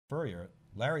Furrier,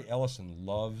 Larry Ellison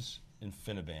loves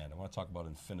InfiniBand. I want to talk about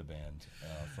InfiniBand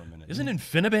for a minute. Isn't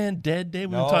InfiniBand dead, Dave?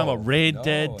 We were No, talking about RAID no,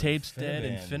 dead, tapes dead,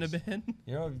 InfiniBand. InfiniBand.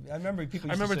 You know, I remember people.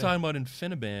 I Used remember to say, talking about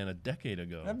InfiniBand a decade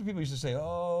ago. I remember people used to say,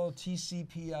 "Oh,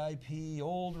 TCP/IP,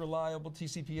 old reliable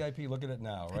TCP/IP." Look at it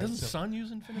now, right? Doesn't Sun use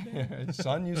InfiniBand?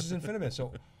 Sun uses InfiniBand.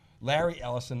 So Larry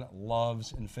Ellison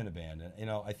loves InfiniBand, and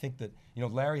I think that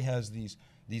Larry has these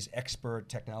expert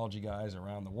technology guys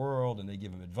around the world, and they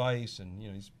give him advice, and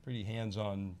he's a pretty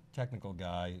hands-on technical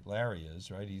guy. Larry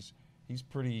is, right? He's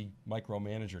pretty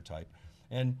micromanager type,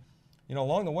 and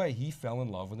along the way he fell in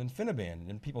love with InfiniBand.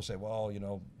 And people say, well,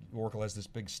 Oracle has this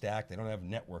big stack, they don't have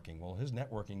networking. Well, his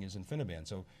networking is InfiniBand.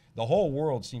 So the whole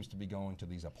world seems to be going to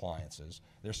these appliances.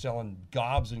 They're selling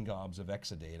gobs and gobs of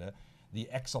Exadata. The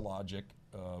Exalogic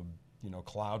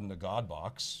cloud in the God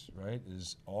box, right,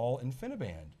 is all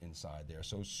InfiniBand inside there.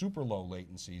 So super low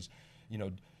latencies,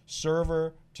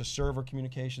 server to server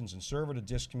communications and server to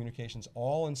disk communications,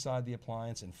 all inside the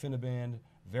appliance. InfiniBand,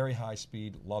 very high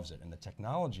speed, loves it. And the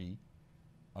technology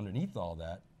underneath all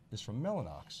that is from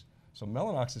Mellanox. So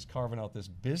Mellanox is carving out this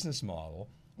business model,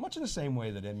 much in the same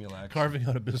way that Emulex. Carving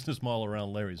out a business model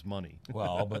around Larry's money.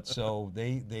 Well, but so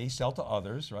they sell to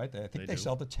others, right? I think they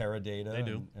sell to Teradata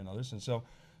and others. And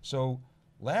so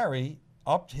Larry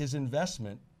upped his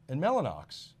investment in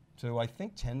Mellanox to, I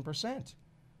think, 10%.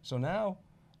 So now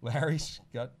Larry's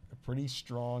got a pretty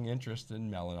strong interest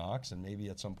in Mellanox, and maybe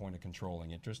at some point a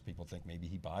controlling interest. People think maybe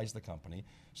he buys the company.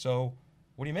 So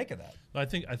what do you make of that? I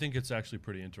think it's actually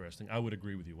pretty interesting. I would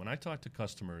agree with you. When I talk to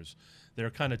customers, there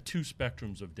are kind of two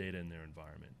spectrums of data in their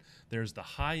environment. There's the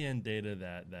high-end data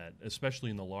that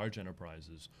especially in the large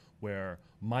enterprises, where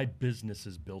my business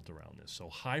is built around this. So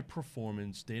high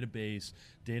performance, database,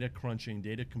 data crunching,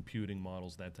 data computing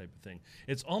models, that type of thing.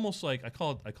 It's almost like, I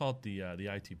call it the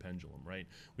IT pendulum, right?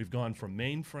 We've gone from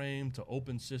mainframe to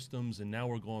open systems, and now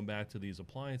we're going back to these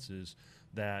appliances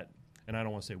that, and I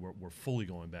don't want to say we're fully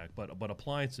going back, but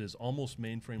appliances, almost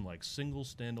mainframe, like single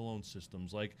standalone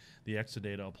systems, like the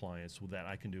Exadata appliance, that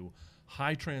I can do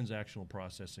high transactional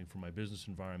processing for my business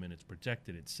environment. It's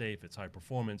protected, it's safe, it's high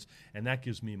performance, and that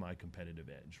gives me my competitive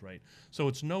edge, right? So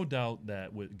it's no doubt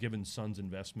that given Sun's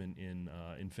investment in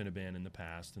InfiniBand in the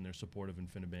past and their support of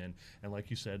InfiniBand, and like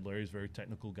you said, Larry's very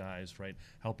technical guys, right,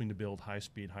 helping to build high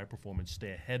speed, high performance,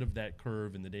 stay ahead of that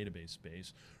curve in the database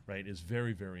space, right, is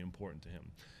very, very important to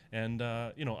him. And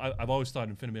I've always thought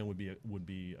InfiniBand would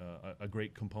be a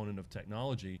great component of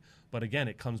technology, but again,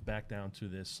 it comes back down to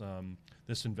this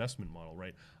this investment model,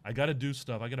 right? I got to do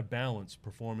stuff. I got to balance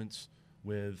performance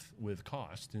with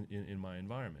cost in my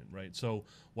environment, right? So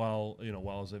while I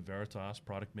was at Veritas,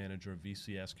 product manager of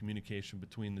VCS, communication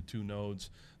between the two nodes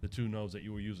that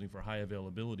you were using for high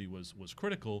availability was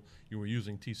critical. You were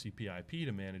using TCP/IP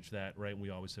to manage that, right? And we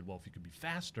always said, well, if you could be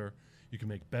faster, you can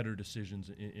make better decisions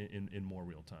in more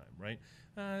real time, right?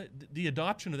 The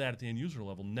adoption of that at the end user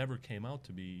level never came out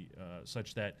to be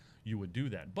such that you would do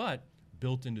that. But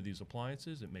built into these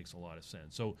appliances, it makes a lot of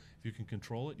sense. So if you can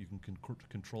control it, you can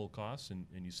control costs, and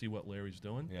you see what Larry's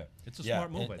doing. Yeah, it's a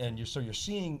smart move. And you're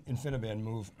seeing InfiniBand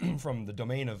move from the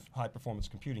domain of high performance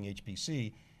computing,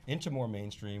 HPC, into more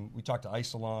mainstream. We talked to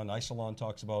Isilon. Isilon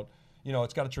talks about,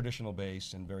 it's got a traditional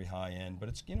base and very high end, but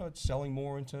it's it's selling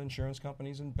more into insurance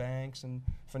companies and banks and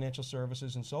financial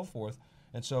services and so forth.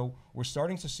 And so we're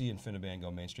starting to see InfiniBand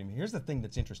go mainstream. Here's the thing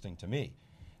that's interesting to me.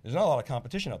 There's not a lot of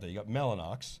competition out there. You got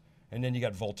Mellanox, and then you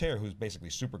got Voltaire, who's basically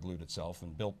superglued itself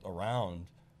and built around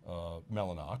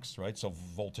Mellanox, right? So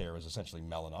Voltaire is essentially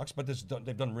Mellanox, but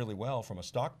they've done really well from a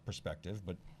stock perspective,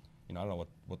 but I don't know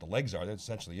what the legs are. That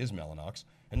essentially is Mellanox.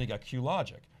 And you got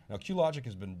QLogic. Now QLogic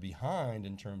has been behind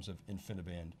in terms of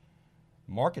InfiniBand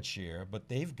market share, but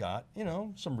they've got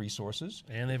some resources.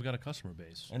 And they've got a customer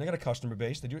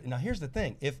base. They do. Now here's the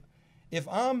thing. If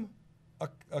I'm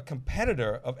a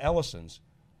competitor of Ellison's,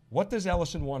 what does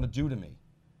Ellison want to do to me?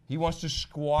 He wants to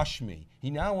squash me. He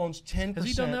now owns 10%. Has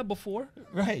he done that before?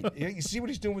 Right. You see what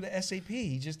he's doing with the SAP.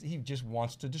 He just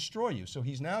wants to destroy you. So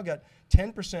he's now got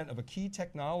 10% of a key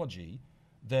technology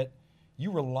that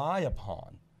you rely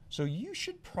upon. So you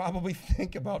should probably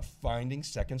think about finding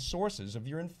second sources of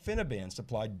your InfiniBand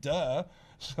supply. Duh.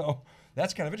 So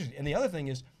that's kind of interesting. And the other thing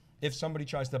is, if somebody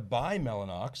tries to buy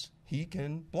Mellanox, he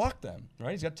can block them,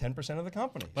 right? He's got 10% of the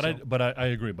company. But I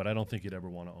agree, but I don't think you'd ever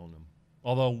want to own them.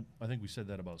 Although I think we said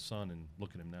that about Sun, and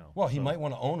look at him now. Well, he might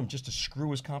want to own them just to screw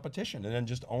his competition, and then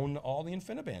just own all the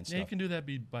InfiniBand stuff. Yeah, you can do that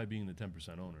by being the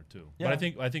 10% owner too. Yeah. But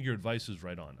I think your advice is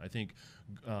right on. I think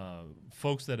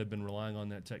folks that have been relying on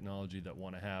that technology that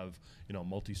want to have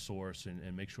multi-source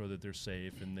and make sure that they're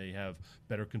safe and they have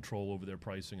better control over their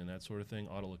pricing and that sort of thing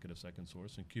ought to look at a second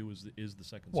source. And Q is the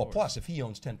second Well, source. plus if he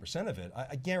owns 10% of it,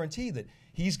 I guarantee that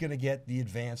he's going to get the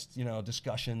advanced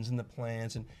discussions and the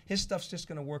plans, and his stuff's just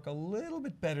going to work a little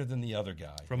bit better than the other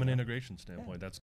guy. From an integration standpoint, that's